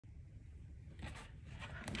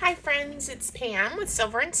Hi friends, it's Pam with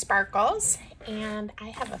Silver and Sparkles, and I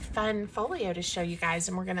have a fun folio to show you guys,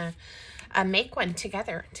 and we're gonna make one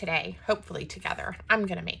together today, hopefully together. I'm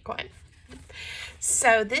gonna make one.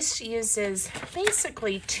 So this uses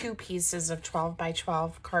basically two pieces of 12 by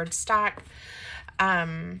 12 cardstock,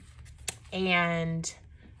 and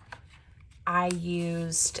I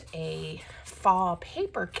used a fall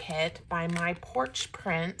paper kit by My Porch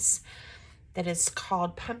Prints that is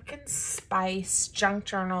called Pumpkin Spice Junk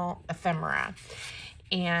Journal Ephemera.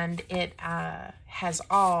 And it has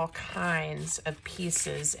all kinds of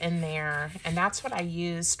pieces in there. And that's what I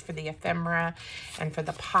used for the ephemera and for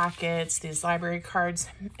the pockets, these library cards.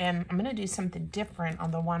 And I'm gonna do something different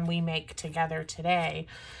on the one we make together today.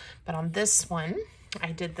 But on this one,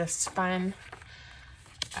 I did this fun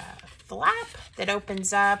flap that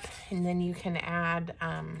opens up, and then you can add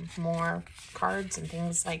more cards and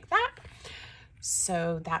things like that.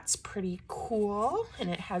 So that's pretty cool, and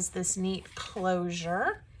it has this neat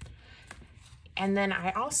closure. And then I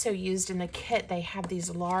also used in the kit, they have these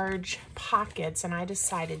large pockets, and I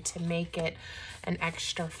decided to make it an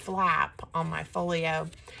extra flap on my folio.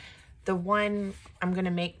 The one I'm gonna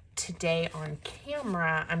make today on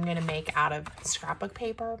camera, I'm gonna make out of scrapbook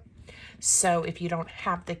paper. So if you don't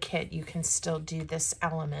have the kit, you can still do this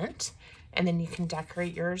element. And then you can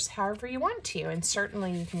decorate yours however you want to. And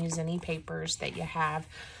certainly you can use any papers that you have.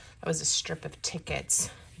 That was a strip of tickets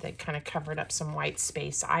that kind of covered up some white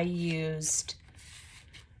space. I used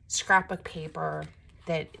scrapbook paper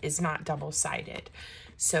that is not double-sided.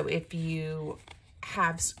 So if you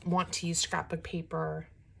want to use scrapbook paper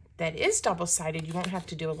that is double-sided, you won't have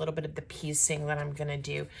to do a little bit of the piecing that I'm gonna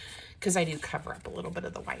do, because I do cover up a little bit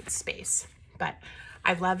of the white space. But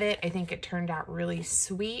I love it. I think it turned out really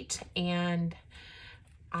sweet, and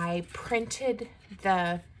I printed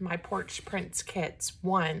My Porch Prints kits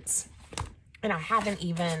once, and I haven't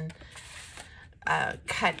even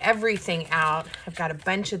cut everything out. I've got a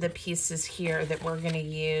bunch of the pieces here that we're gonna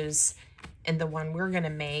use in the one we're gonna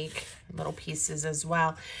make, little pieces as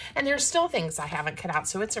well. And there's still things I haven't cut out,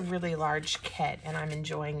 so it's a really large kit, and I'm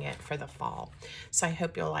enjoying it for the fall. So I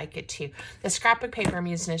hope you'll like it too. The scrapbook paper I'm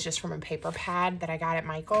using is just from a paper pad that I got at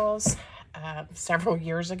Michael's several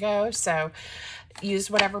years ago. So use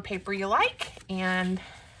whatever paper you like, and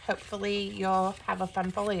hopefully you'll have a fun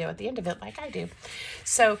folio at the end of it like I do.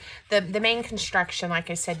 So the main construction, like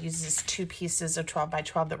I said, uses two pieces of 12 by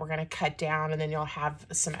 12 that we're gonna cut down, and then you'll have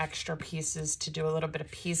some extra pieces to do a little bit of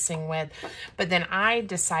piecing with. But then I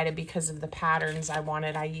decided, because of the patterns I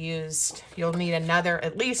wanted, you'll need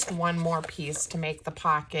at least one more piece to make the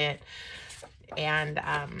pocket, and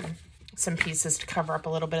some pieces to cover up a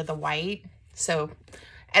little bit of the white. So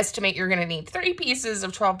estimate you're gonna need 3 pieces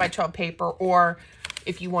of 12 by 12 paper, or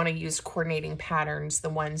if you want to use coordinating patterns, the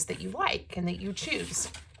ones that you like and that you choose.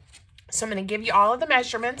 So I'm going to give you all of the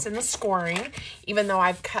measurements and the scoring, even though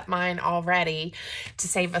I've cut mine already, to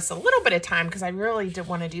save us a little bit of time, because I really did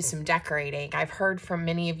want to do some decorating. I've heard from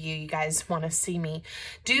many of you guys want to see me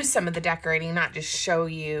do some of the decorating, not just show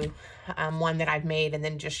you one that I've made and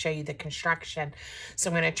then just show you the construction. So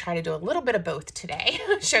I'm going to try to do a little bit of both today,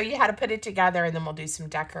 show you how to put it together, and then we'll do some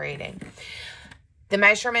decorating. The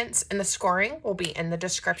measurements and the scoring will be in the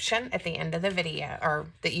description at the end of the video, or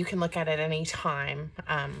that you can look at any time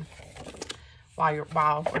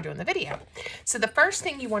while we're doing the video. So the first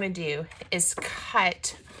thing you want to do is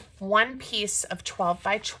cut one piece of 12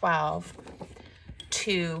 by 12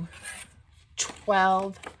 to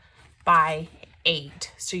 12 by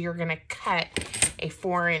 8. So you're going to cut a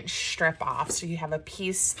 4-inch strip off. So you have a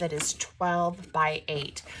piece that is 12 by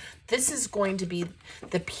 8. This is going to be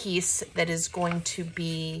the piece that is going to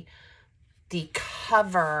be the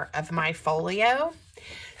cover of my folio.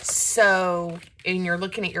 So, and you're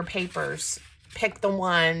looking at your papers, pick the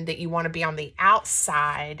one that you want to be on the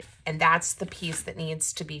outside, and that's the piece that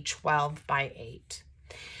needs to be 12 by 8.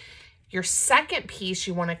 Your second piece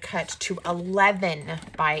you want to cut to 11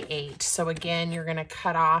 by 8. So again, you're going to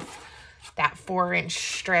cut off that 4-inch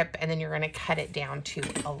strip, and then you're going to cut it down to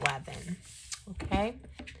 11. Okay?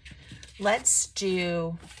 Let's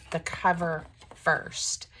do the cover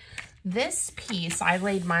first. This piece, I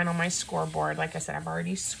laid mine on my scoreboard. Like I said, I've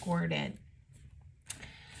already scored it.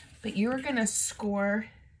 But you're gonna score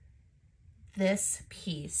this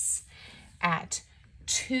piece at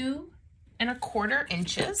 2¼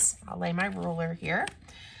 inches. I'll lay my ruler here.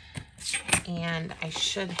 And I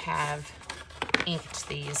should have inked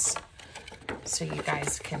these so you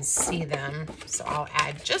guys can see them. So I'll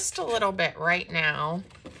add just a little bit right now,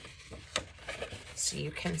 so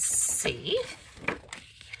you can see.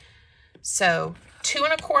 So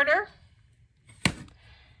 2¼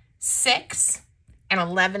 6 and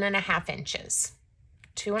 11.5 inches.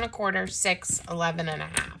 2 1/4, 6,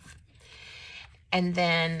 11.5. And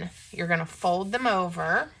then you're going to fold them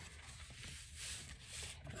over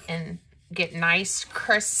and get nice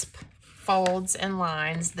crisp folds and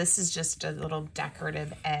lines. This is just a little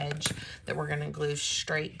decorative edge that we're going to glue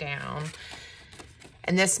straight down.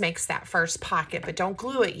 And this makes that first pocket, but don't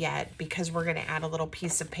glue it yet because we're going to add a little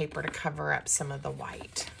piece of paper to cover up some of the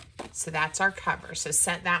white. So that's our cover. So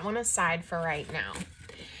set that one aside for right now.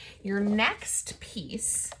 Your next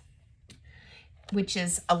piece, which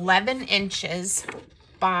is 11 inches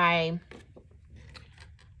by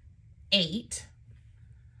 8,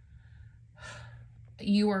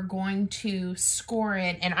 you are going to score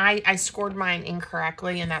it, and I scored mine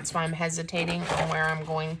incorrectly, and that's why I'm hesitating on where I'm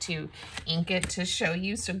going to ink it to show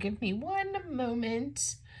you, so give me one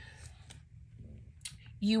moment.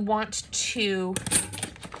 You want to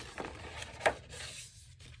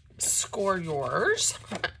score yours.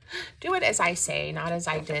 Do it as I say, not as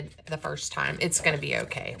I did the first time. It's going to be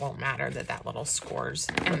okay. It won't matter that that little score's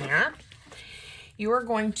in there. You are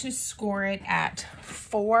going to score it at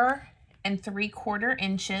 4 3/4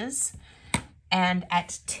 inches and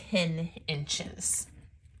at 10 inches.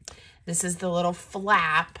 This is the little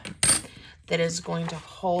flap that is going to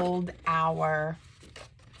hold our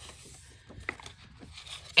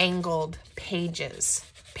angled page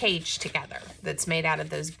together, that's made out of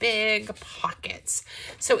those big pockets.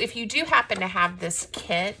 So if you do happen to have this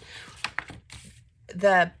kit,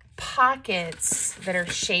 the pockets that are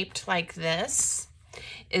shaped like this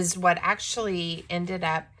is what actually ended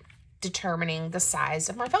up determining the size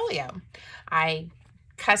of my folio. I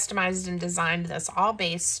customized and designed this all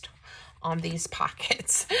based on these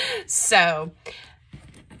pockets. So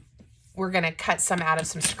we're going to cut some out of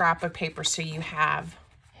some scrapbook paper so you have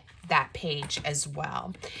that page as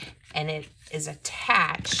well. And it is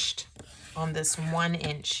attached on this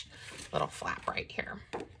 1-inch little flap right here.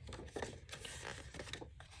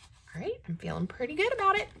 All right, I'm feeling pretty good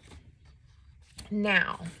about it.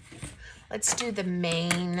 Now, let's do the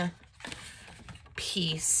main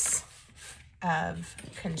piece of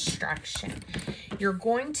construction. You're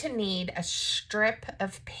going to need a strip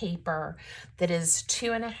of paper that is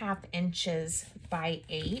 2 1/2 inches by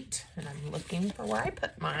 8, and I'm looking for where I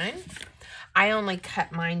put mine. I only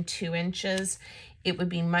cut mine 2 inches. It would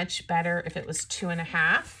be much better if it was 2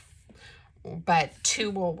 1/2, but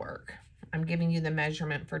 2 will work. I'm giving you the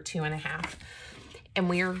measurement for 2 1/2. And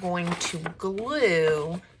we are going to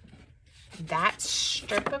glue that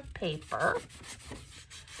strip of paper.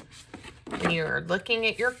 When you're looking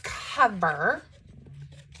at your cover,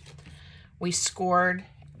 we scored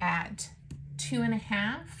at 2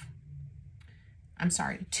 1/2. I'm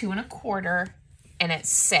sorry, 2 1/4, and at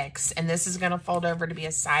 6. And this is going to fold over to be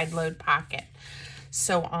a side load pocket.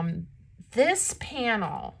 So on this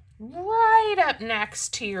panel, right up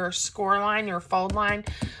next to your score line, your fold line,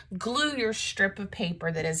 glue your strip of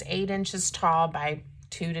paper that is 8 inches tall by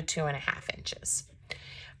 2 to 2 1/2 inches.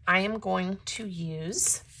 I am going to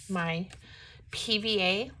use my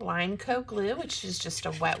PVA Line Coat glue, which is just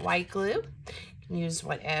a wet white glue. You can use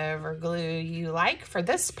whatever glue you like. For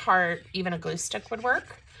this part, even a glue stick would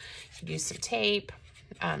work. You could use some tape,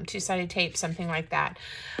 two-sided tape, something like that.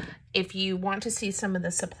 If you want to see some of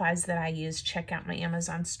the supplies that I use, check out my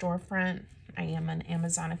Amazon storefront. I am an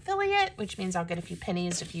Amazon affiliate, which means I'll get a few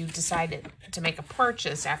pennies if you decided to make a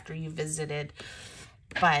purchase after you visited,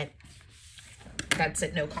 but that's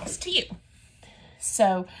at no cost to you.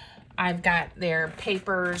 So I've got their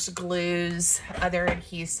papers, glues, other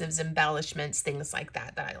adhesives, embellishments, things like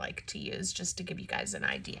that that I like to use just to give you guys an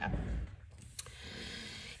idea.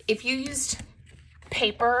 If you used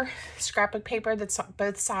paper, scrapbook paper that's on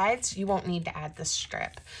both sides, you won't need to add the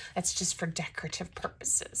strip. That's just for decorative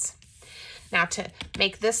purposes. Now to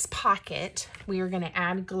make this pocket, we are going to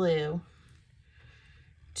add glue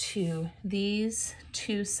to these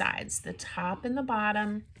two sides, the top and the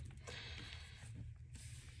bottom,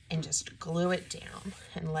 and just glue it down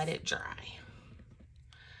and let it dry.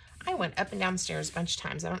 I went up and downstairs a bunch of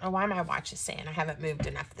times. I don't know why my watch is saying I haven't moved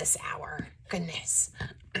enough this hour. Goodness.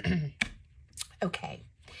 Okay,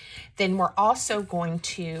 then we're also going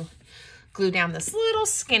to glue down this little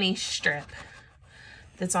skinny strip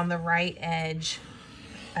that's on the right edge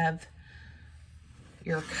of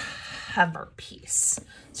your cover piece.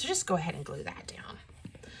 So just go ahead and glue that down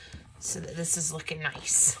so that this is looking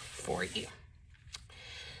nice for you.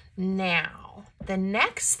 Now, the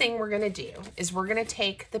next thing we're going to do is we're going to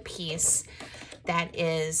take the piece that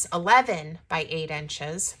is 11 by 8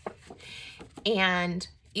 inches, and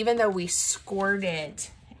even though we scored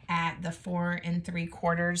it at the 4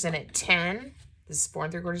 3/4 and at 10, This is 4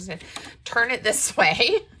 3/4 inch. Turn it this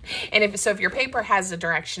way. And if your paper has a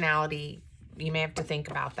directionality, you may have to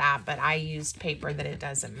think about that, but I used paper that it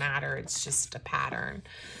doesn't matter. It's just a pattern.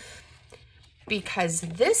 Because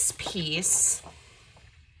this piece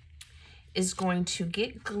is going to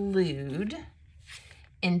get glued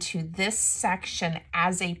into this section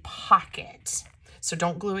as a pocket. So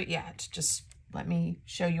don't glue it yet. Just let me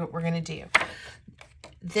show you what we're going to do.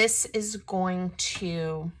 This is going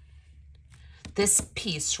to, this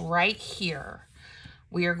piece right here,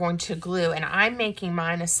 we are going to glue, and I'm making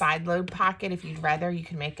mine a side load pocket. If you'd rather, you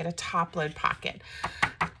can make it a top load pocket.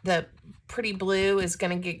 The pretty blue is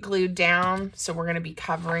going to get glued down, so we're going to be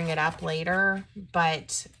covering it up later,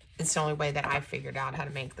 but it's the only way that I figured out how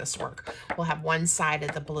to make this work. We'll have one side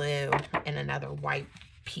of the blue and another white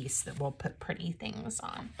piece that we'll put pretty things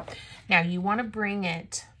on. Now you want to bring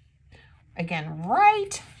it, again,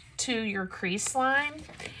 right to your crease line,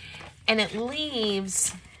 and it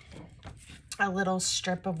leaves a little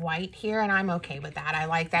strip of white here, and I'm okay with that. I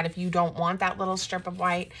like that. If you don't want that little strip of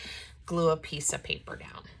white, glue a piece of paper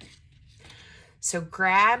down. So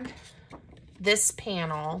grab this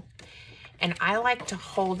panel, and I like to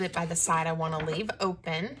hold it by the side I want to leave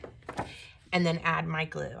open, and then add my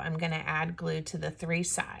glue. I'm going to add glue to the 3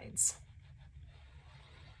 sides.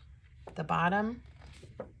 The bottom,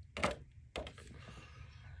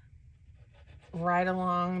 right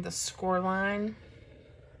along the score line,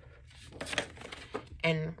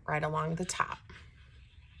 and right along the top.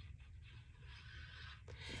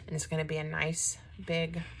 And it's going to be a nice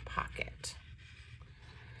big pocket.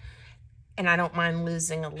 And I don't mind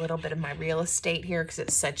losing a little bit of my real estate here because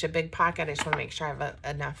it's such a big pocket. I just want to make sure I have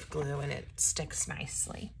enough glue and it sticks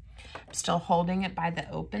nicely. I'm still holding it by the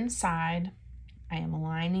open side. I am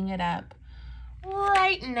lining it up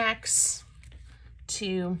right next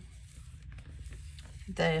to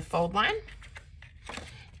the fold line.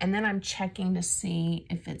 And then I'm checking to see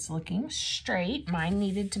if it's looking straight. Mine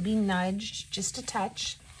needed to be nudged just a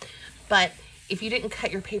touch. But if you didn't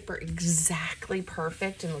cut your paper exactly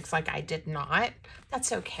perfect and looks like I did not,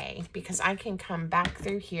 that's okay, because I can come back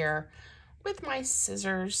through here with my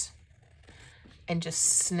scissors and just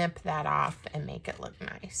snip that off and make it look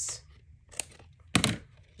nice.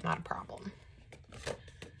 Not a problem.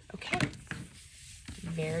 Okay,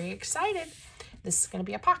 very excited. This is going to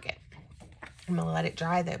be a pocket. I'm going to let it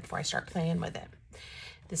dry though before I start playing with it.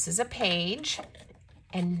 This is a page,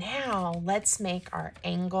 and now let's make our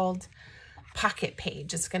angled pocket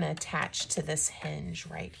page. It's going to attach to this hinge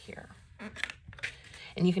right here.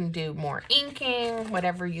 And you can do more inking,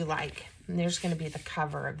 whatever you like. And there's going to be the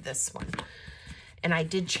cover of this one. And I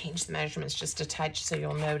did change the measurements just a touch, so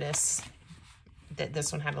you'll notice that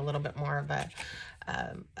this one had a little bit more of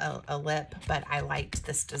a lip, but I liked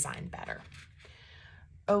this design better.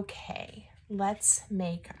 Okay, let's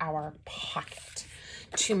make our pocket.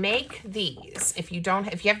 To make these, if you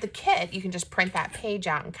have the kit, you can just print that page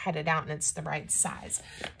out and cut it out and it's the right size.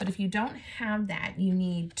 But if you don't have that, you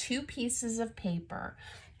need 2 pieces of paper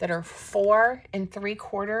that are 4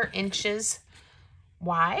 3/4 inches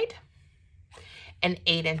wide and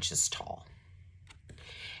 8 inches tall.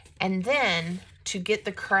 And then to get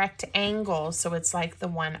the correct angle, so it's like the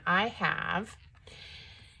one I have,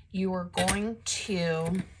 you are going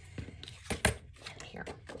to, here,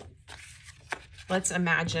 let's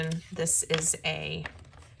imagine this is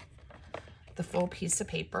the full piece of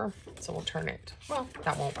paper. So we'll turn it, well,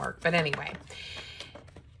 that won't work, but anyway,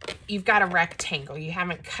 you've got a rectangle. You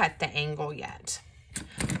haven't cut the angle yet.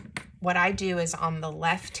 What I do is on the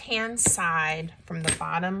left-hand side, from the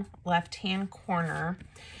bottom left-hand corner,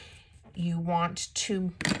 you want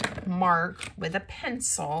to mark with a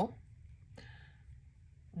pencil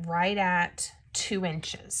right at 2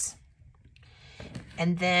 inches.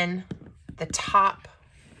 And then the top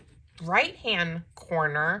right-hand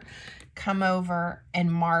corner, come over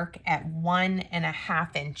and mark at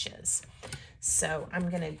 1.5 inches. So I'm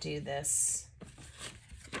going to do this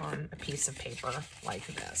on a piece of paper like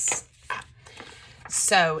this.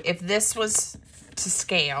 So if this was to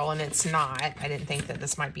scale, and it's not, I didn't think that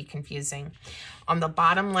this might be confusing. On the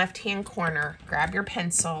bottom left-hand corner, grab your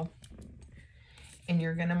pencil and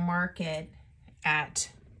you're going to mark it at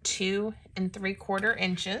 2 3/4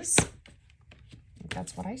 inches. I think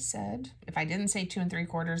that's what I said. If I didn't say 2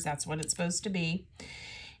 3/4, that's what it's supposed to be.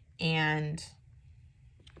 And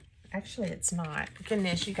actually it's not.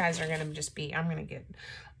 Goodness, you guys are going to just be, I'm going to get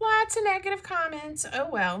lots of negative comments. Oh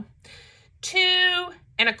well. 2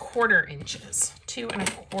 1/4 inches. 2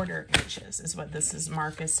 1/4 inches is what this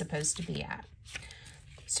mark is supposed to be at.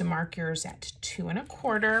 So mark yours at 2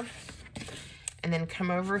 1/4, and then come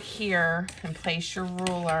over here and place your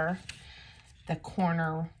ruler the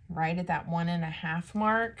corner right at that 1.5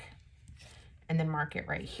 mark, and then mark it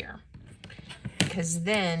right here. Because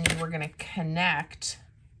then we're going to connect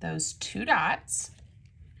those 2 dots,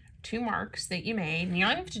 2 marks that you made, and you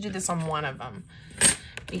only have to do this on one of them.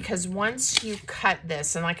 Because once you cut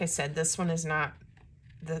this, and like I said, this one is not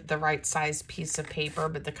the right size piece of paper,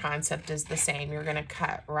 but the concept is the same. You're going to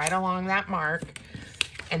cut right along that mark,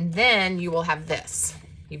 and then you will have this.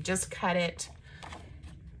 You've just cut it,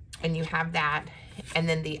 and you have that. And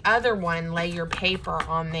then the other one, lay your paper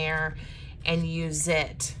on there and use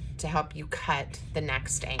it to help you cut the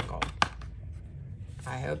next angle.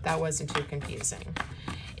 I hope that wasn't too confusing.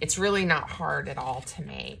 It's really not hard at all to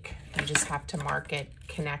make. You just have to mark it,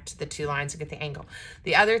 connect the 2 lines, and get the angle.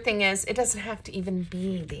 The other thing is, it doesn't have to even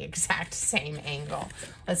be the exact same angle.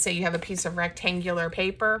 Let's say you have a piece of rectangular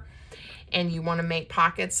paper and you want to make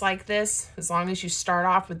pockets like this. As long as you start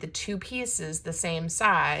off with the 2 pieces the same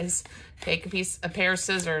size, take a pair of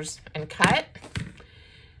scissors and cut,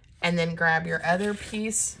 and then grab your other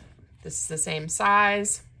piece. This is the same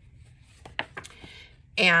size.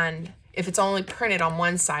 And if it's only printed on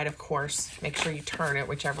one side, of course, make sure you turn it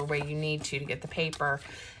whichever way you need to get the paper,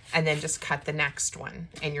 and then just cut the next one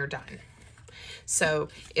and you're done. So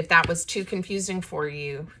if that was too confusing for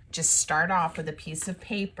you, just start off with a piece of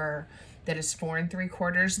paper that is 4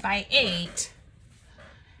 3/4 by 8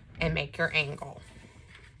 and make your angle.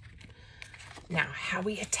 Now, how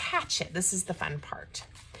we attach it, this is the fun part.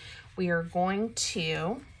 We are going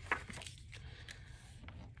to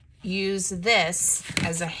use this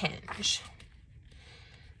as a hinge.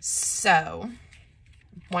 So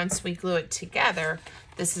once we glue it together,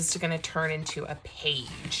 this is going to turn into a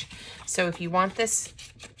page. So if you want this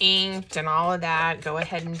inked and all of that, go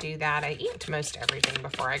ahead and do that. I inked most everything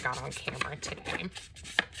before I got on camera today.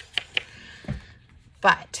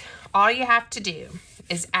 But all you have to do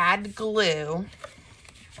is add glue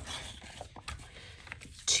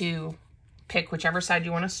to pick whichever side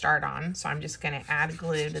you want to start on. So I'm just going to add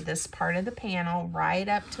glue to this part of the panel right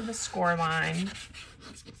up to the score line.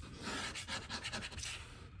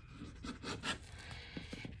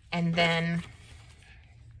 And then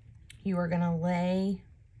you are going to lay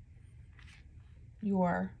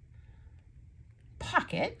your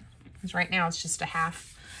pocket, because right now it's just a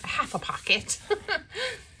half a pocket.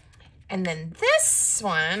 And then this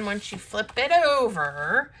one, once you flip it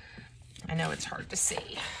over, I know it's hard to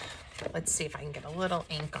see. Let's see if I can get a little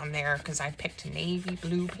ink on there, because I picked navy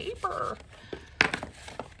blue paper.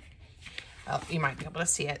 Oh, you might be able to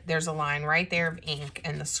see it. There's a line right there of ink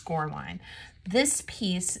and the score line. This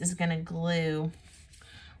piece is going to glue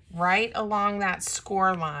right along that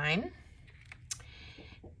score line,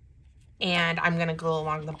 and I'm going to glue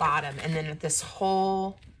along the bottom, and then this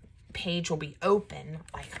whole page will be open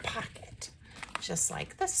like a pocket, just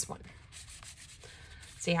like this one.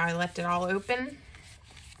 See how I left it all open?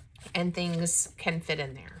 And things can fit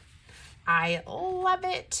in there. I love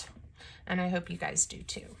it, and I hope you guys do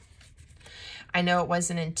too. I know it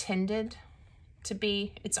wasn't intended to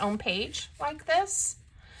be its own page like this,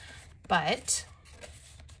 but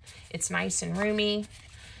it's nice and roomy,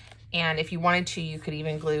 and if you wanted to, you could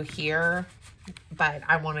even glue here, but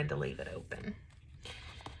I wanted to leave it open.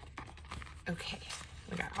 Okay,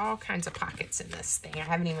 we got all kinds of pockets in this thing. I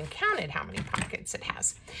haven't even counted how many pockets it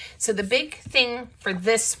has. So the big thing for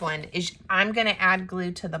this one is I'm going to add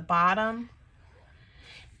glue to the bottom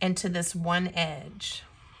and to this one edge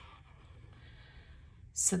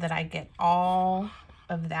so that I get all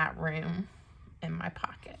of that room in my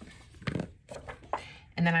pocket.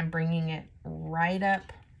 And then I'm bringing it right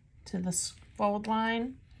up to the fold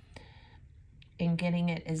line and getting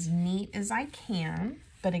it as neat as I can.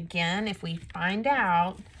 But again, if we find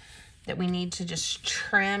out that we need to just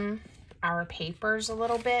trim our papers a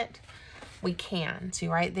little bit, we can. See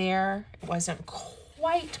right there, it wasn't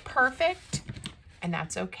quite perfect, and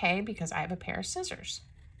that's okay because I have a pair of scissors.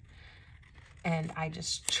 And I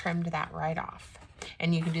just trimmed that right off.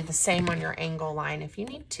 And you can do the same on your angle line if you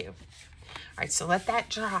need to. All right, so let that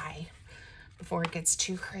dry before it gets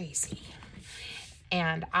too crazy.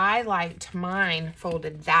 And I liked mine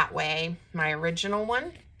folded that way, my original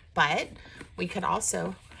one, but we could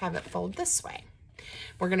also have it fold this way.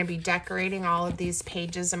 We're going to be decorating all of these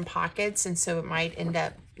pages and pockets, and so it might end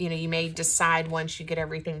up, you know, you may decide once you get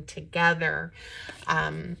everything together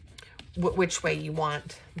which way you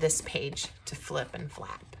want this page to flip and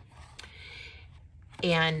flap.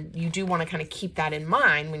 And you do want to kind of keep that in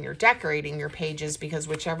mind when you're decorating your pages, because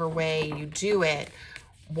whichever way you do it,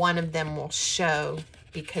 one of them will show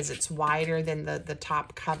because it's wider than the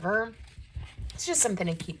top cover. It's just something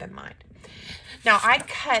to keep in mind. Now I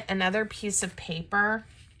cut another piece of paper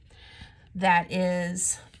that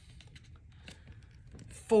is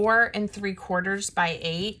 4 3/4 by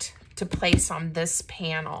 8 to place on this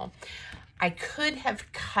panel. I could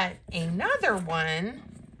have cut another one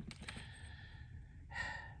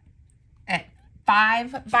at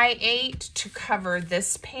 5 by 8 to cover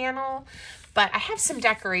this panel, but I have some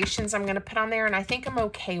decorations I'm going to put on there, and I think I'm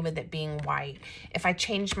okay with it being white. If I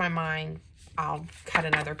change my mind, I'll cut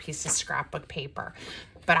another piece of scrapbook paper,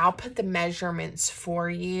 but I'll put the measurements for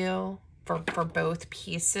you for both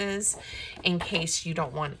pieces in case you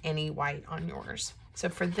don't want any white on yours. So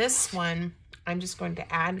for this one, I'm just going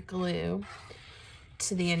to add glue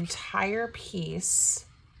to the entire piece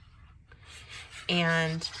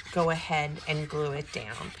and go ahead and glue it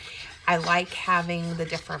down. I like having the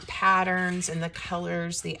different patterns and the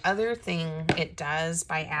colors. The other thing it does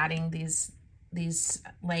by adding these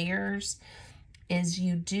layers is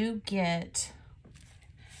you do get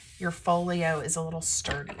your folio is a little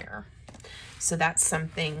sturdier. So that's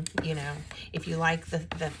something, you know, if you like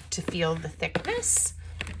to feel the thickness,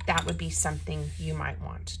 that would be something you might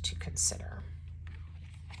want to consider.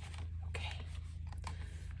 Okay.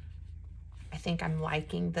 I think I'm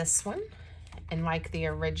liking this one, and like the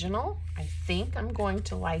original, I think I'm going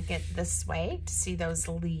to like it this way to see those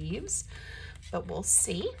leaves, but we'll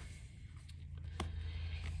see.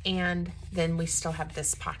 And then we still have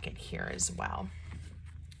this pocket here as well.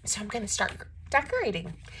 So I'm going to start decorating,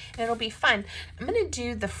 and it'll be fun. I'm going to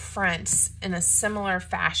do the fronts in a similar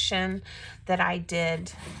fashion that I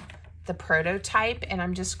did the prototype, and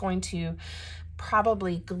I'm just going to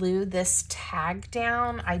probably glue this tag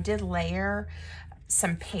down. I did layer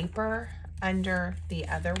some paper under the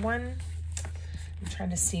other one. I'm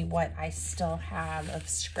trying to see what I still have of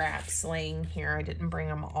scraps laying here. I didn't bring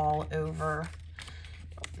them all over.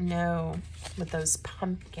 No, with those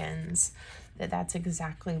pumpkins, that's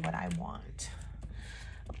exactly what I want.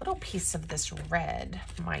 A little piece of this red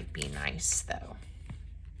might be nice though.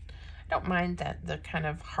 I don't mind the kind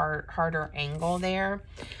of harder angle there.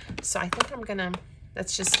 So I think I'm gonna,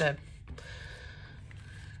 that's just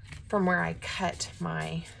from where I cut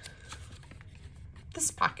this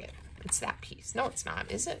pocket. It's that piece. No, it's not,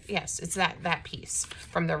 is it? Yes, it's that piece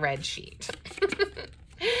from the red sheet.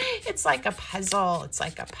 It's like a puzzle. It's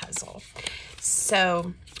like a puzzle.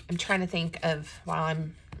 So I'm trying to think of, while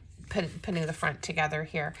I'm putting the front together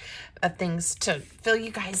here, of things to fill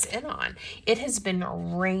you guys in on. It has been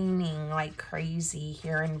raining like crazy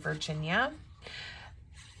here in Virginia.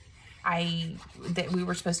 We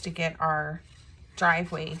were supposed to get our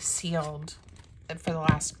driveway sealed for the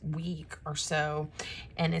last week or so,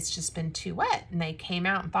 and it's just been too wet, and they came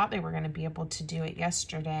out and thought they were going to be able to do it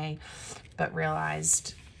yesterday, but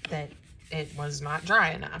realized that it was not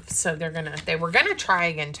dry enough. So they were gonna try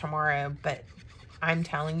again tomorrow, but I'm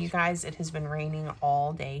telling you guys, it has been raining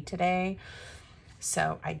all day today,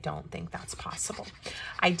 so I don't think that's possible.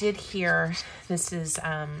 I did hear, this is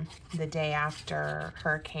the day after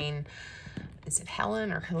Hurricane, is it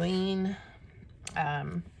Helen or Helene,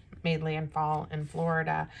 made landfall in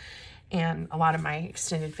Florida, and a lot of my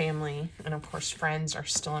extended family and of course friends are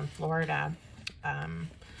still in Florida,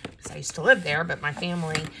 because I used to live there, but my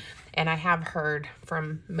family, and I have heard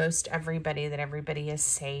from most everybody that everybody is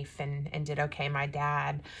safe and did okay. My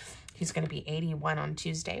dad, he's going to be 81 on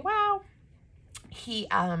Tuesday. Wow. He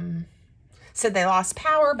said they lost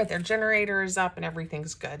power, but their generator is up and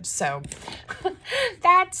everything's good. So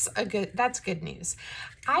that's good news.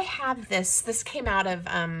 I have this came out of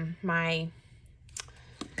I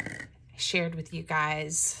shared with you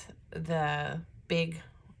guys the big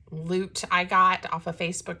loot I got off of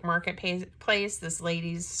Facebook Marketplace, this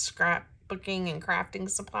lady's scrapbooking and crafting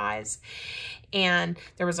supplies, and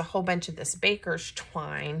there was a whole bunch of this baker's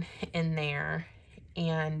twine in there,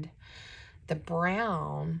 and the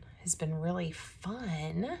brown has been really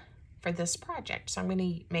fun for this project. So I'm going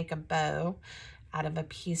to make a bow out of a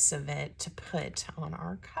piece of it to put on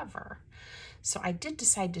our cover. So I did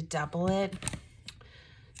decide to double it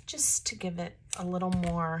just to give it a little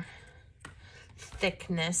more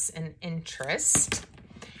thickness and interest,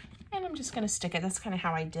 and I'm just going to stick it. That's kind of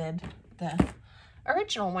how I did the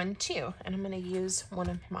original one too, and I'm going to use one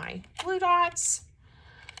of my glue dots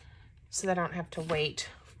so that I don't have to wait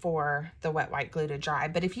for the wet white glue to dry.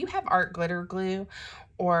 But if you have art glitter glue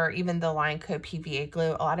or even the Line Co PVA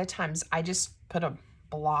glue, a lot of times I just put a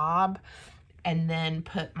blob and then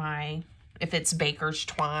put my, if it's baker's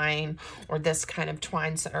twine or this kind of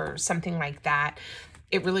twine or something like that,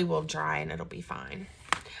 it really will dry and it'll be fine.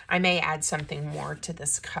 I may add something more to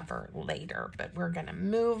this cover later, but we're gonna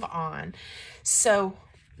move on. So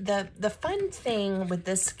the fun thing with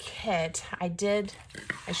this kit, I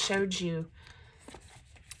showed you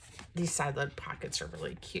These side load pockets are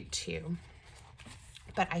really cute too.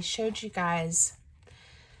 But I showed you guys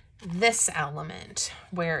this element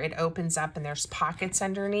where it opens up and there's pockets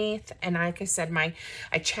underneath. And like I said,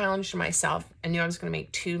 I challenged myself. I knew I was going to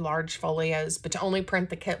make 2 large folios, but to only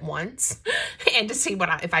print the kit once and to see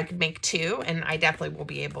if I could make 2, and I definitely will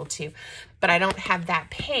be able to. But I don't have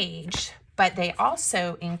that page. But they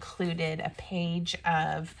also included a page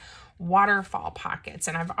of waterfall pockets,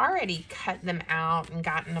 and I've already cut them out and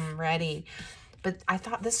gotten them ready. But I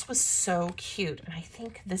thought this was so cute, and I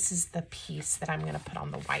think this is the piece that I'm going to put on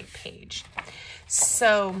the white page.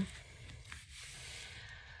 So,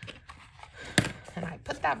 and I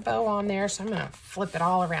put that bow on there, so I'm going to flip it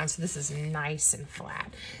all around so this is nice and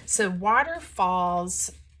flat. So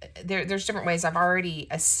waterfalls, there's different ways. I've already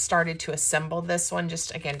started to assemble this one,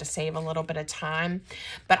 just again to save a little bit of time.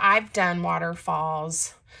 But I've done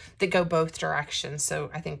waterfalls that go both directions. So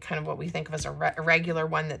I think kind of what we think of as a regular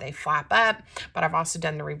one that they flap up, but I've also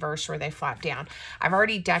done the reverse where they flap down. I've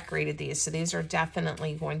already decorated these, so these are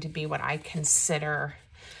definitely going to be what I consider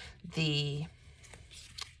the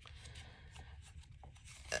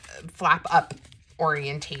flap up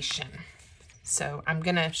orientation. So I'm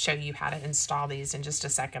going to show you how to install these in just a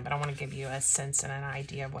second, but I want to give you a sense and an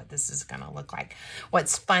idea of what this is going to look like.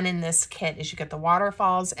 What's fun in this kit is you get the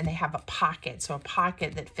waterfalls and they have a pocket. So a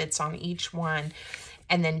pocket that fits on each one,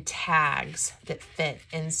 and then tags that fit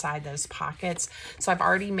inside those pockets. So I've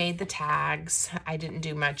already made the tags. I didn't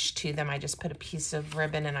do much to them. I just put a piece of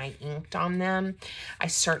ribbon and I inked on them. I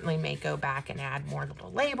certainly may go back and add more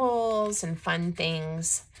little labels and fun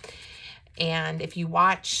things. And if you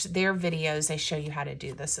watch their videos, they show you how to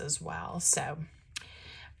do this as well. So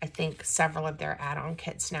I think several of their add-on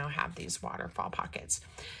kits now have these waterfall pockets.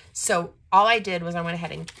 So all I did was I went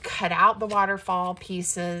ahead and cut out the waterfall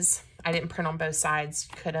pieces. I didn't print on both sides.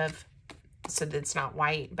 Could have, so that it's not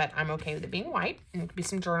white, but I'm okay with it being white, and it could be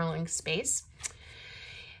some journaling space.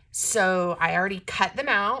 So I already cut them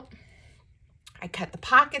out. I cut the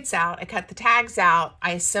pockets out, I cut the tags out,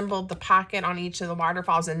 I assembled the pocket on each of the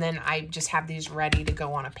waterfalls, and then I just have these ready to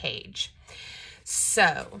go on a page.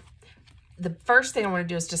 So the first thing I want to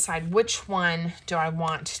do is decide which one do I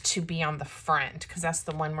want to be on the front, because that's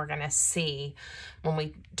the one we're going to see when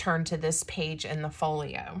we turn to this page in the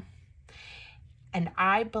folio. And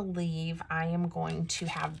I believe I am going to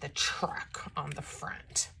have the truck on the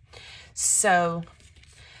front. So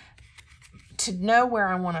to know where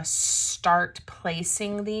I want to start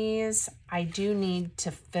placing these, I do need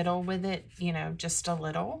to fiddle with it, you know, just a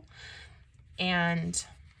little. And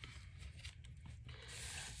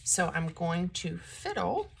so I'm going to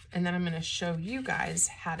fiddle, and then I'm going to show you guys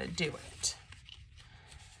how to do it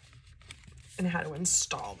and how to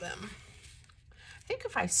install them. I think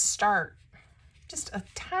if I start just a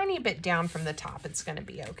tiny bit down from the top, it's going to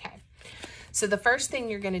be okay. So the first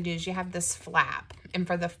thing you're going to do is you have this flap. And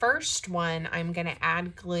for the first one, I'm going to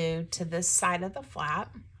add glue to this side of the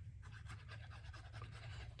flap,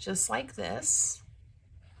 just like this.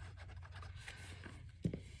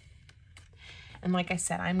 And like I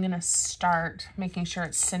said, I'm going to start making sure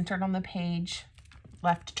it's centered on the page,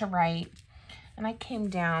 left to right. And I came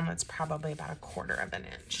down, that's probably about 1/4 of an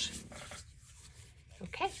inch.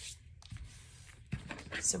 Okay.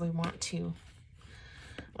 So we want to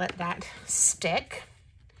let that stick.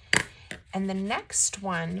 And the next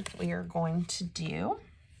one we are going to do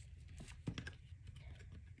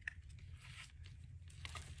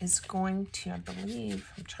is going to, I believe,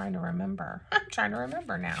 I'm trying to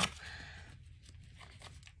remember now.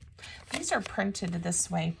 These are printed this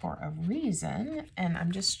way for a reason, and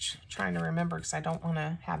I'm just trying to remember because I don't want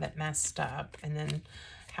to have it messed up and then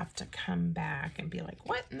have to come back and be like,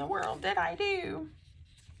 what in the world did I do?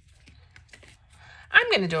 I'm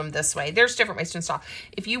going to do them this way. There's different ways to install.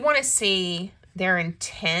 If you want to see their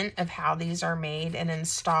intent of how these are made and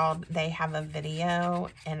installed, they have a video,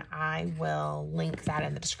 and I will link that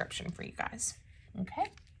in the description for you guys. Okay.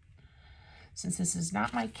 Since this is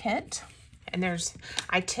not my kit, and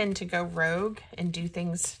I tend to go rogue and do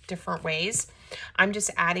things different ways, I'm just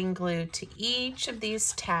adding glue to each of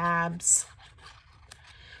these tabs,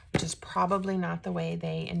 which is probably not the way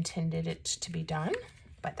they intended it to be done,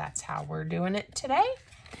 but that's how we're doing it today.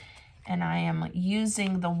 And I am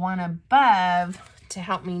using the one above to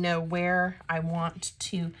help me know where I want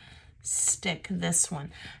to stick this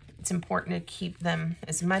one. It's important to keep them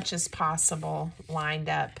as much as possible lined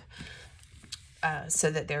up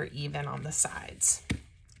so that they're even on the sides.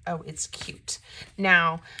 Oh, it's cute.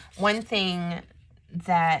 Now, one thing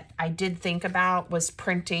that I did think about was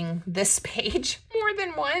printing this page more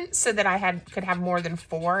than once so that I could have more than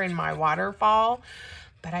 4 in my waterfall.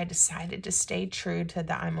 but I decided to stay true to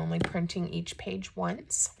the I'm only printing each page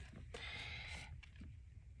once.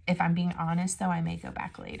 If I'm being honest, though, I may go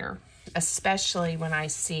back later, especially when I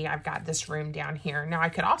see I've got this room down here. Now, I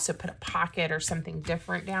could also put a pocket or something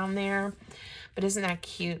different down there, but isn't that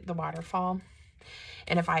cute, the waterfall?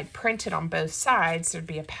 And if I printed on both sides, there'd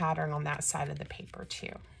be a pattern on that side of the paper,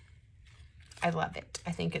 too. I love it.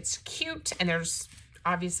 I think it's cute, and there's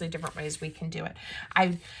obviously different ways we can do it.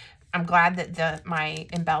 I'm glad that my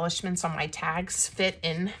embellishments on my tags fit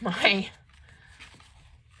in my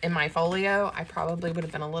folio. I probably would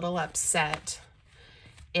have been a little upset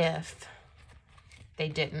if they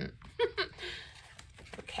didn't.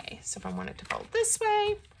 Okay, so if I want it to fold this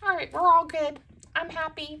way, all right, we're all good. I'm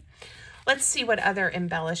happy. Let's see what other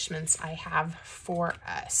embellishments I have for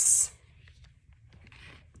us.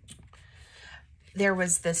 There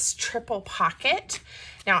was this triple pocket.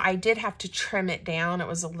 Now, I did have to trim it down. It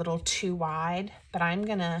was a little too wide, but I'm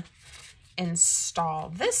gonna install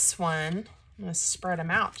this one. I'm gonna spread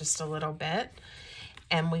them out just a little bit,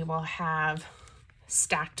 and we will have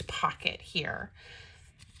stacked pocket here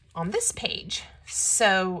on this page.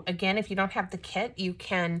 So again, if you don't have the kit, you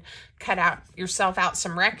can cut out yourself out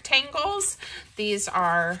some rectangles. These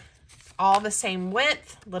are all the same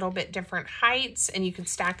width, a little bit different heights, and you can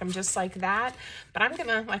stack them just like that. But I'm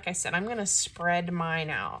gonna, like I said, I'm gonna spread mine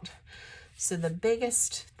out. So the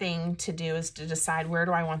biggest thing to do is to decide where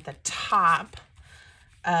do I want the top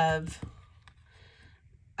of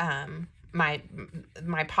my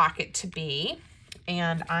pocket to be.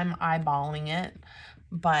 And I'm eyeballing it,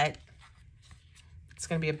 but it's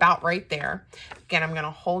going to be about right there. Again, I'm going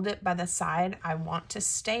to hold it by the side. I want to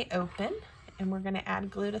stay open, and we're going to add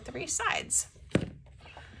glue to 3 sides.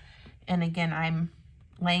 And again, I'm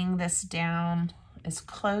laying this down as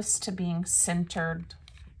close to being centered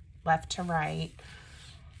left to right.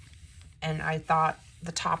 And I thought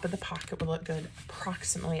the top of the pocket would look good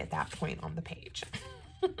approximately at that point on the page.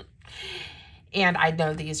 And I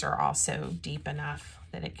know these are also deep enough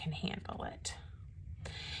that it can handle it.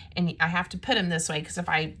 And I have to put them this way because if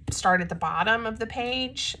I start at the bottom of the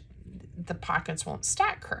page, the pockets won't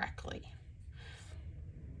stack correctly.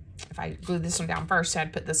 If I glue this one down first,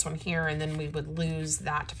 I'd put this one here, and then we would lose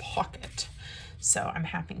that pocket. So I'm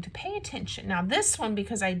having to pay attention. Now this one,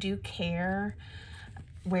 because I do care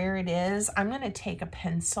where it is, I'm going to take a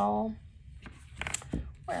pencil,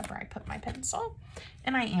 wherever I put my pencil,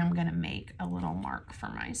 and I am going to make a little mark for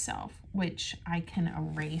myself, which I can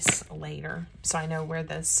erase later, so I know where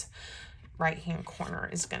this right-hand corner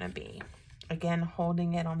is going to be. Again,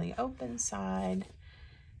 holding it on the open side,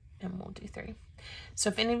 and we'll do 3. So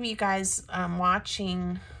if any of you guys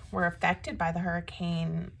watching were affected by the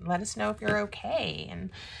hurricane, let us know if you're okay.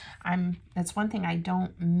 And that's one thing I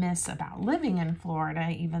don't miss about living in Florida,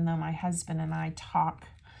 even though my husband and I talk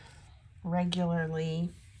regularly.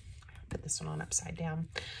 Put this one on upside down.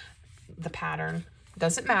 The pattern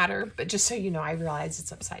doesn't matter, but just so you know, I realize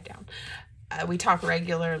it's upside down. We talk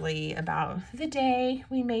regularly about the day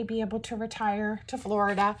we may be able to retire to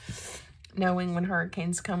Florida, knowing when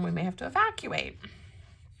hurricanes come, we may have to evacuate.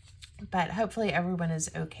 But hopefully everyone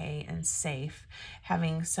is okay and safe.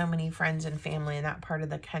 Having so many friends and family in that part of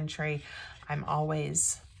the country, I'm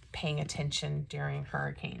always paying attention during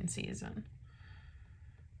hurricane season.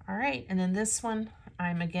 All right, and then this one,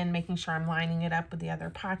 I'm again making sure I'm lining it up with the other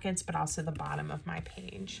pockets, but also the bottom of my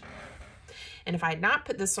page. And if I had not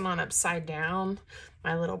put this one on upside down,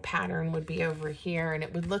 my little pattern would be over here and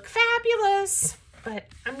it would look fabulous, but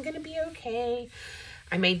I'm gonna be okay.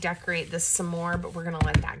 I may decorate this some more, but we're gonna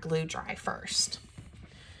let that glue dry first.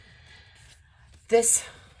 This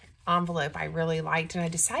envelope I really liked, and I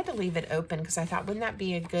decided to leave it open because I thought, wouldn't that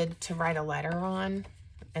be a good to write a letter on?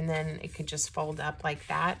 And then it could just fold up like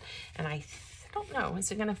that. And I don't know,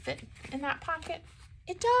 is it gonna fit in that pocket?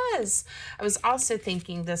 It does. I was also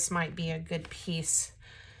thinking this might be a good piece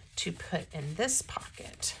to put in this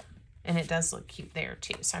pocket. And it does look cute there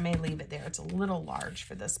too. So I may leave it there. It's a little large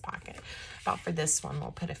for this pocket. But for this one,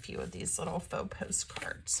 we'll put a few of these little faux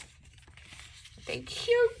postcards. They're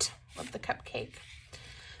cute. Love the cupcake.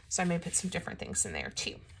 So I may put some different things in there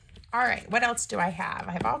too. All right, what else do I have?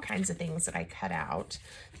 I have all kinds of things that I cut out.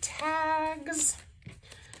 Tags.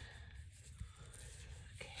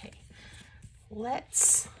 Okay,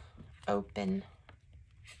 let's open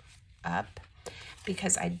up,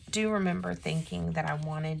 because I do remember thinking that I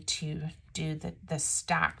wanted to do the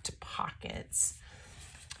stacked pockets.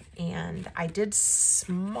 And I did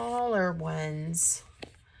smaller ones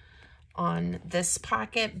on this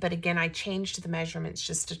pocket, but again, I changed the measurements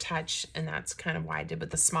just a touch, and that's kind of why I did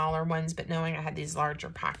with the smaller ones, but knowing I had these larger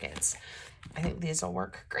pockets, I think these will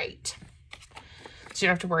work great. So you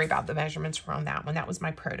don't have to worry about the measurements around that one. That was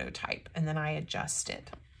my prototype, and then I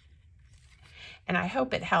adjusted. And I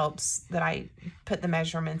hope it helps that I put the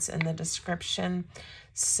measurements in the description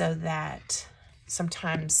so that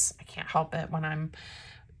sometimes I can't help it when I'm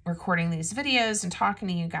recording these videos and talking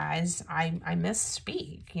to you guys, I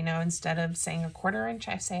misspeak, you know, instead of saying 1/4 inch,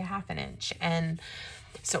 I say 1/2 inch. And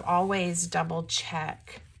so always double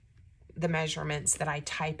check the measurements that I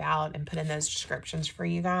type out and put in those descriptions for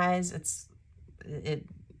you guys.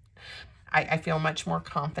 I feel much more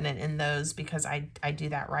confident in those because I do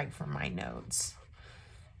that right from my notes.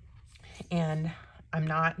 And I'm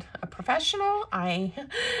not a professional. I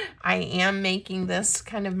am making this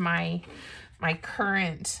kind of my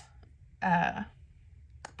current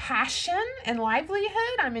passion and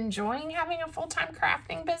livelihood. I'm enjoying having a full-time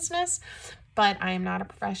crafting business, but I am not a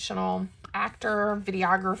professional actor,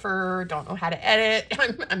 videographer, don't know how to edit.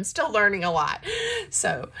 I'm still learning a lot.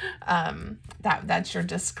 So that's your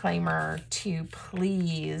disclaimer to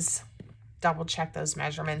please double check those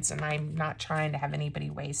measurements, and I'm not trying to have anybody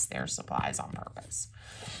waste their supplies on purpose.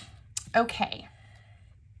 Okay,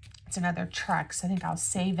 it's another truck, so I think I'll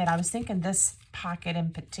save it. I was thinking this pocket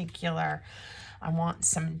in particular, I want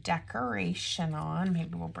some decoration on.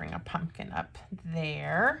 Maybe we'll bring a pumpkin up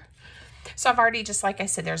there. So I've already, just like I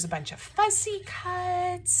said, there's a bunch of fuzzy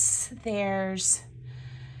cuts. There's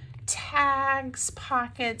tags,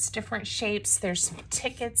 pockets, different shapes. There's some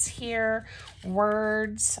tickets here,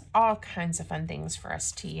 words, all kinds of fun things for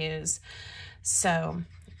us to use. So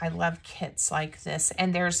I love kits like this.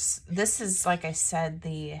 And this is, like I said,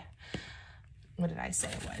 what did I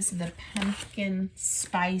say it was? The Pumpkin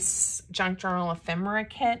Spice Junk Journal Ephemera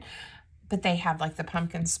kit. But they have like the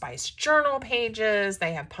pumpkin spice journal pages.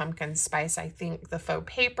 They have pumpkin spice, I think, the faux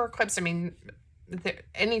paper clips. I mean,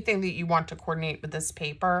 anything that you want to coordinate with this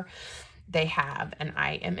paper, they have, and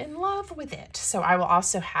I am in love with it. So I will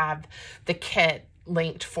also have the kit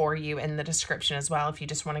linked for you in the description as well if you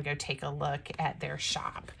just want to go take a look at their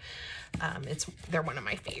shop. They're one of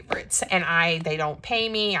my favorites, and they don't pay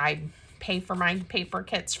me. I pay for my paper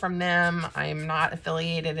kits from them. I'm not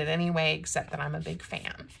affiliated in any way except that I'm a big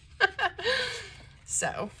fan.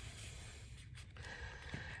 So,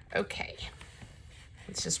 okay,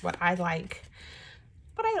 it's just what I like.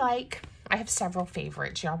 I have several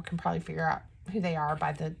favorites. Y'all can probably figure out who they are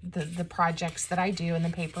by the projects that I do and the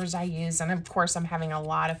papers I use. And of course, I'm having a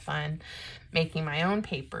lot of fun making my own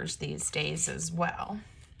papers these days as well.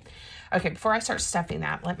 Okay, before I start stuffing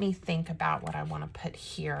that, let me think about what I want to put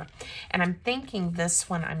here. And I'm thinking this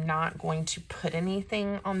one, I'm not going to put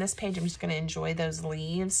anything on this page. I'm just going to enjoy those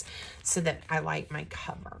leaves so that I like my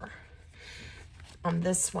cover. On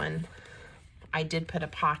this one, I did put a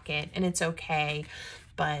pocket, and it's okay,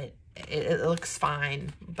 but it looks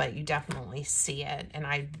fine, but you definitely see it. And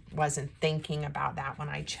I wasn't thinking about that when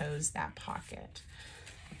I chose that pocket.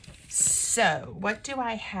 So what do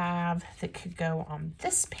I have that could go on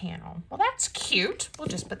this panel? Well, that's cute. We'll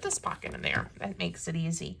just put this pocket in there. That makes it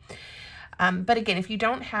easy. But again, if you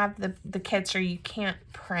don't have the kits or you can't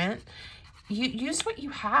print, you use what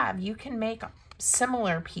you have. You can make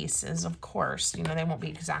similar pieces, of course. You know, they won't be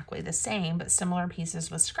exactly the same, but similar pieces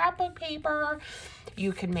with scrapbook paper.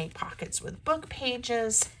 You can make pockets with book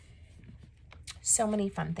pages. So many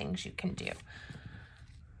fun things you can do.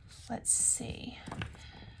 Let's see.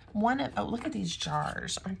 Oh, look at these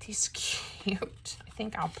jars. Aren't these cute? I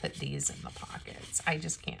think I'll put these in the pockets. I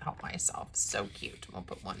just can't help myself. So cute. We'll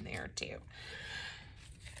put one there too.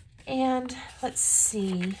 And let's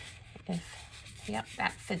see if, yep,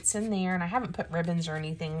 that fits in there. And I haven't put ribbons or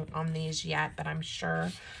anything on these yet, but I'm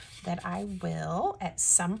sure that I will at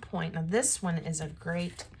some point. Now this one is a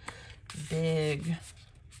great big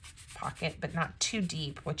pocket, but not too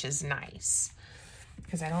deep, which is nice.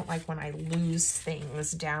 Because I don't like when I lose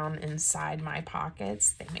things down inside my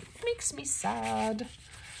pockets. It makes me sad.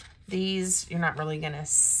 These, you're not really going to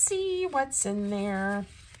see what's in there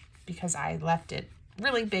because I left it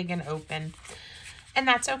really big and open. And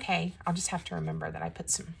that's okay. I'll just have to remember that I put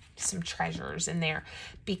some treasures in there.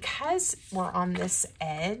 Because we're on this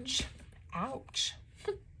edge, ouch.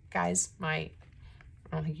 Guys, I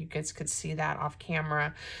don't think you guys could see that off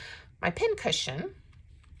camera. My pin cushion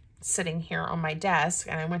sitting here on my desk,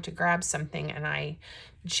 and I went to grab something and I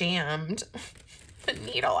jammed the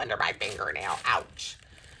needle under my fingernail. Ouch.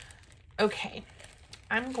 Okay,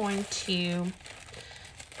 I'm going to,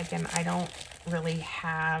 again, I don't really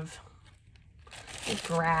have,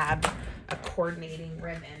 grab a coordinating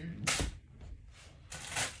ribbon.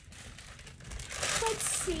 Let's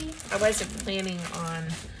see. I wasn't planning on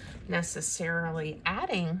necessarily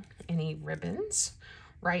adding any ribbons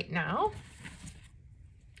right now.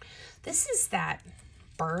 This is that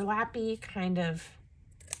burlappy kind of,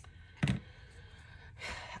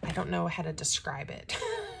 I don't know how to describe it.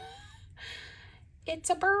 It's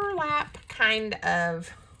a burlap kind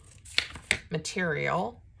of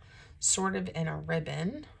material, sort of in a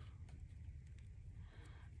ribbon.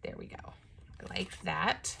 There we go. I like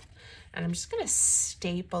that. And I'm just going to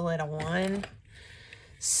staple it on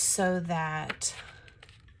so that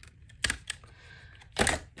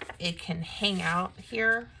it can hang out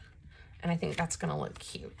here. And I think that's going to look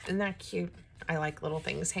cute. Isn't that cute? I like little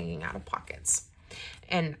things hanging out of pockets.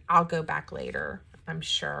 And I'll go back later, I'm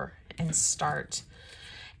sure, and start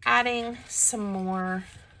adding some more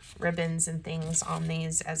ribbons and things on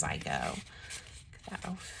these as I go.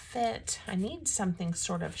 That'll fit. I need something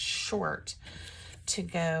sort of short to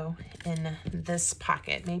go in this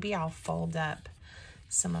pocket. Maybe I'll fold up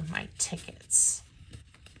some of my tickets.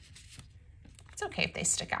 It's okay if they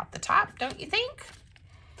stick out the top, don't you think?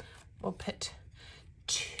 We'll put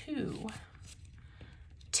 2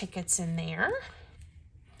 tickets in there.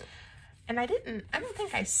 And I don't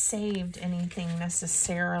think I saved anything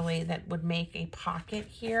necessarily that would make a pocket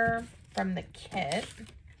here from the kit.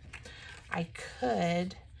 I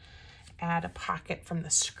could add a pocket from the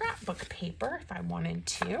scrapbook paper if I wanted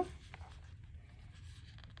to.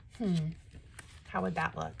 How would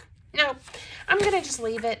that look? No, I'm gonna just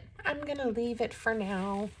leave it. I'm gonna leave it for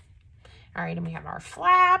now. All right, and we have our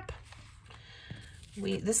flap.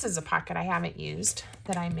 This is a pocket I haven't used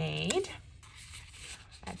that I made.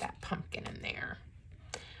 Add that pumpkin in there.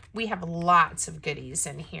 We have lots of goodies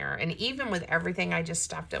in here, and even with everything I just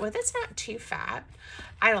stuffed it with, it's not too fat.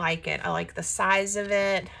 I like it. I like the size of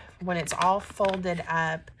it. When it's all folded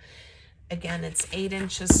up, again, it's 8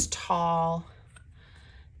 inches tall,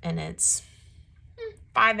 and it's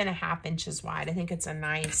 5.5 inches wide. I think it's a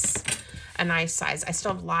nice size. I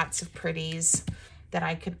still have lots of pretties that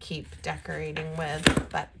I could keep decorating with,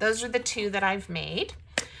 but those are the 2 that I've made.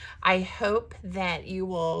 I hope that you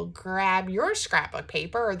will grab your scrapbook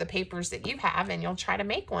paper or the papers that you have and you'll try to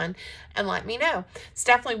make one and let me know. It's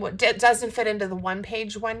definitely what doesn't fit into the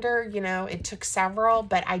one-page wonder. You know, it took several,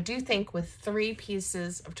 but I do think with 3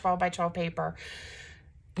 pieces of 12 by 12 paper,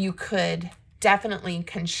 you could definitely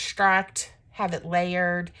construct, have it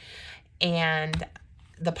layered, and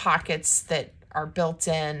the pockets that are built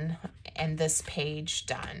in and this page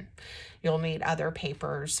done. You'll need other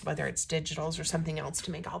papers, whether it's digitals or something else,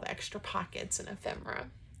 to make all the extra pockets and ephemera.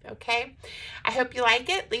 Okay, I hope you like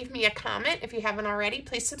it. Leave me a comment if you haven't already.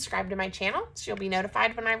 Please subscribe to my channel so you'll be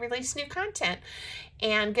notified when I release new content.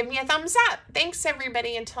 And give me a thumbs up. Thanks,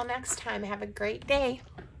 everybody. Until next time, have a great day.